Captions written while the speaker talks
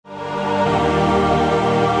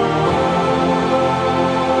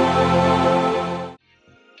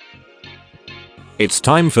It's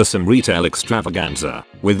time for some retail extravaganza.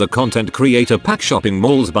 With the Content Creator Pack Shopping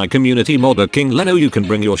Malls by community modder King Leno, you can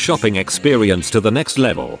bring your shopping experience to the next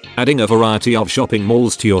level, adding a variety of shopping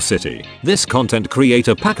malls to your city. This Content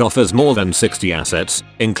Creator Pack offers more than 60 assets,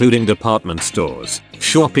 including department stores,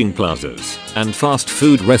 shopping plazas, and fast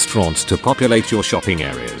food restaurants to populate your shopping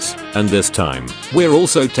areas. And this time, we're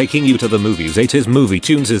also taking you to the movies. 80's Movie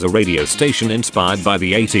Tunes is a radio station inspired by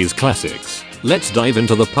the 80s classics. Let's dive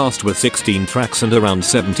into the past with 16 tracks and around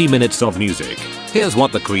 70 minutes of music. Here's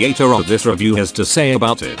what the creator of this review has to say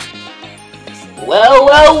about it.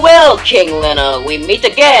 Well, King Leno, we meet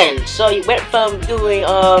again. So you went from doing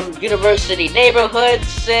university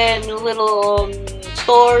neighborhoods and little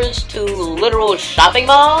stores to literal shopping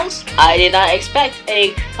malls? I did not expect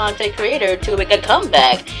a content creator to make a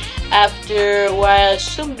comeback after what I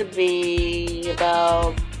assumed to be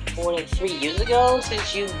about more than 3 years ago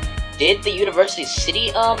since you did the University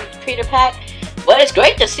City creator pack. But it's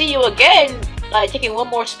great to see you again, taking one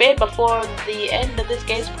more spin before the end of this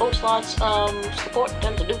game's post-launch support in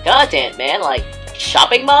terms of new content, man. Like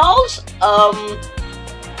shopping malls. You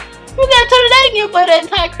gotta turn it in, you put an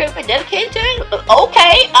entire crib dedicated to it.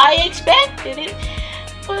 Okay, I expected it,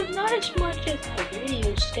 but not as much as a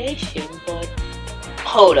radio station. But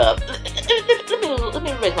hold up, let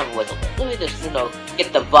me raise my voice a bit. Let me just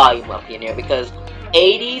get the volume up in here, because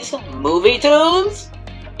 80's Movie Tunes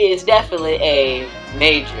is definitely a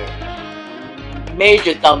major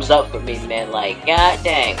thumbs up for me, man. Like, god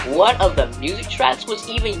dang, one of the music tracks was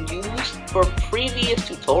even used for previous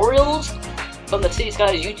tutorials from the City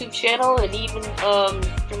Skylines YouTube channel, and even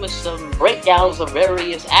pretty much some breakdowns of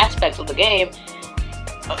various aspects of the game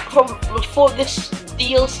from before this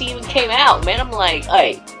DLC even came out, man. I'm like,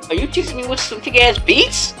 hey, are you teaching me with some kick-ass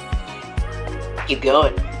beats? Keep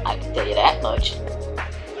going, I can tell you that much.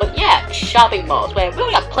 But yeah, shopping malls, man. We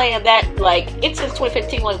got playing that, like, it's since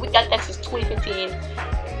 2015. Like, we got that since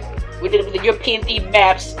 2015. We did it with the European themed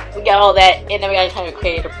maps. We got all that, and then we got a entire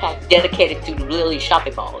creator pack dedicated to literally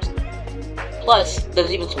shopping malls. Plus,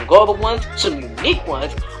 there's even some global ones, some unique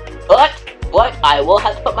ones. But I will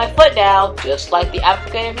have to put my foot down, just like the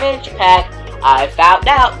African Miniature Pack. I found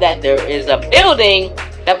out that there is a building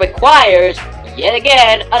that requires, yet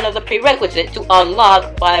again, another prerequisite to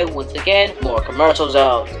unlock by, once again, more commercial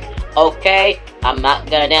zones. Okay, I'm not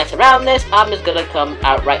gonna dance around this. I'm just gonna come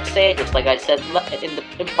outright say it, just like I said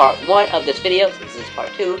in part 1 of this video. This is part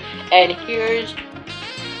 2, and here's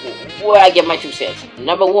where I give my 2 cents.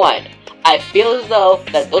 Number 1, I feel as though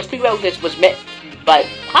that those prerequisites was meant by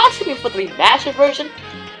possibly for the remastered version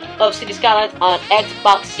of City Skylines on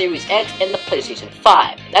Xbox Series X and the PlayStation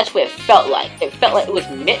 5. That's what it felt like. It felt like it was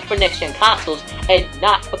meant for next-gen consoles and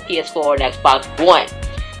not for PS4 and Xbox One.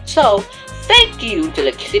 So, thank you to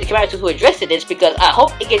the City creators who addressed this, because I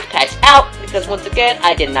hope it gets patched out, because once again,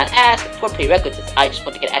 I did not ask for prerequisites. I just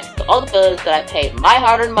want to get access to all the builds that I paid my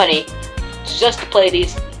hard-earned money just to play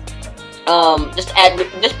these. Just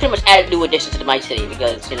pretty much add new additions to my city,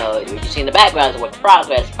 because, you know, you see in the background is what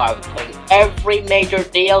progress are putting every major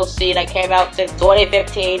DLC that came out since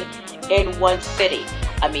 2015 in one city.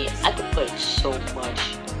 I mean, I could put so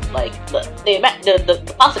much, like,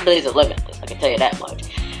 the possibilities are limitless, I can tell you that much.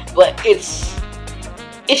 But it's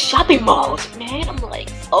shopping malls, man. I'm like,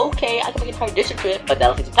 okay, I can make an entire district to it, but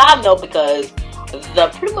that'll take some time though, because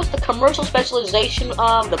pretty much the commercial specialization,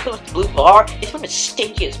 the blue bar is pretty much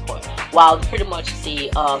stinkiest part, while pretty much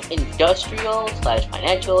the industrial /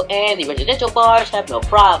 financial and the residential bars have no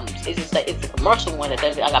problems. It's just that it's the commercial one that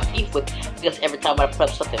I got beef with, because every time I prep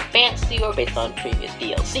something fancy or based on previous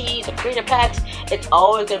DLCs or creator packs, it's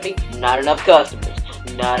always gonna be not enough customers,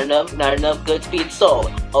 not enough goods being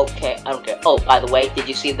sold. Okay, I don't care. Oh, by the way, did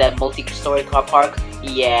you see that multi-story car park?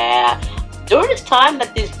 Yeah. During this time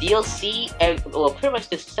that this DLC and, well, pretty much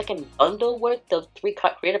this second bundle worth of 3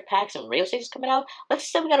 creator packs and radio stations coming out,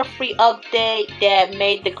 let's say we got a free update that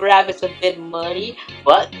made the graphics a bit muddy,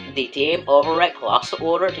 but the team over at Colossal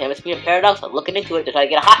Order, Damn Speed and Paradox are looking into it to try to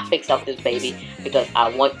get a hot fix off this baby, because I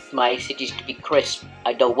want my cities to be crisp.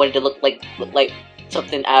 I don't want it to look like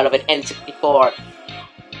something out of an N64.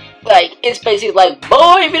 Like, it's basically like,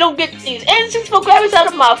 boy, if you don't get these N64 graphics out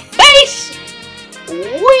of my face,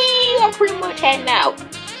 we are pretty much heading out.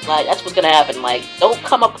 Like, that's what's gonna happen. Like, don't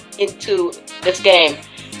come up into this game.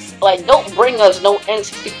 Like, don't bring us no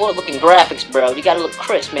N64 looking graphics, bro. You gotta look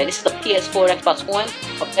crisp, man. This is the PS4 and Xbox One,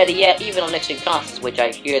 or better yet, even on next-gen consoles, which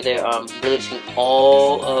I hear they're releasing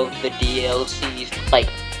all of the DLCs, like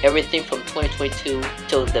everything from 2022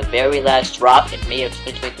 till the very last drop in May of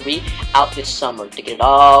 2023 out this summer to get it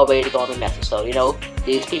all ready to go on the message. So, you know,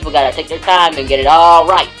 these people gotta take their time and get it all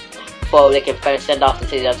right before they can send off the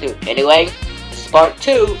city too. Anyway, this is part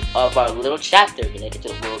 2 of our little chapter related to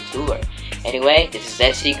the world tour. Anyway, this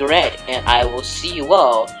is SCGRANT, and I will see you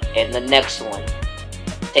all in the next one.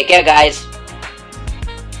 Take care, guys.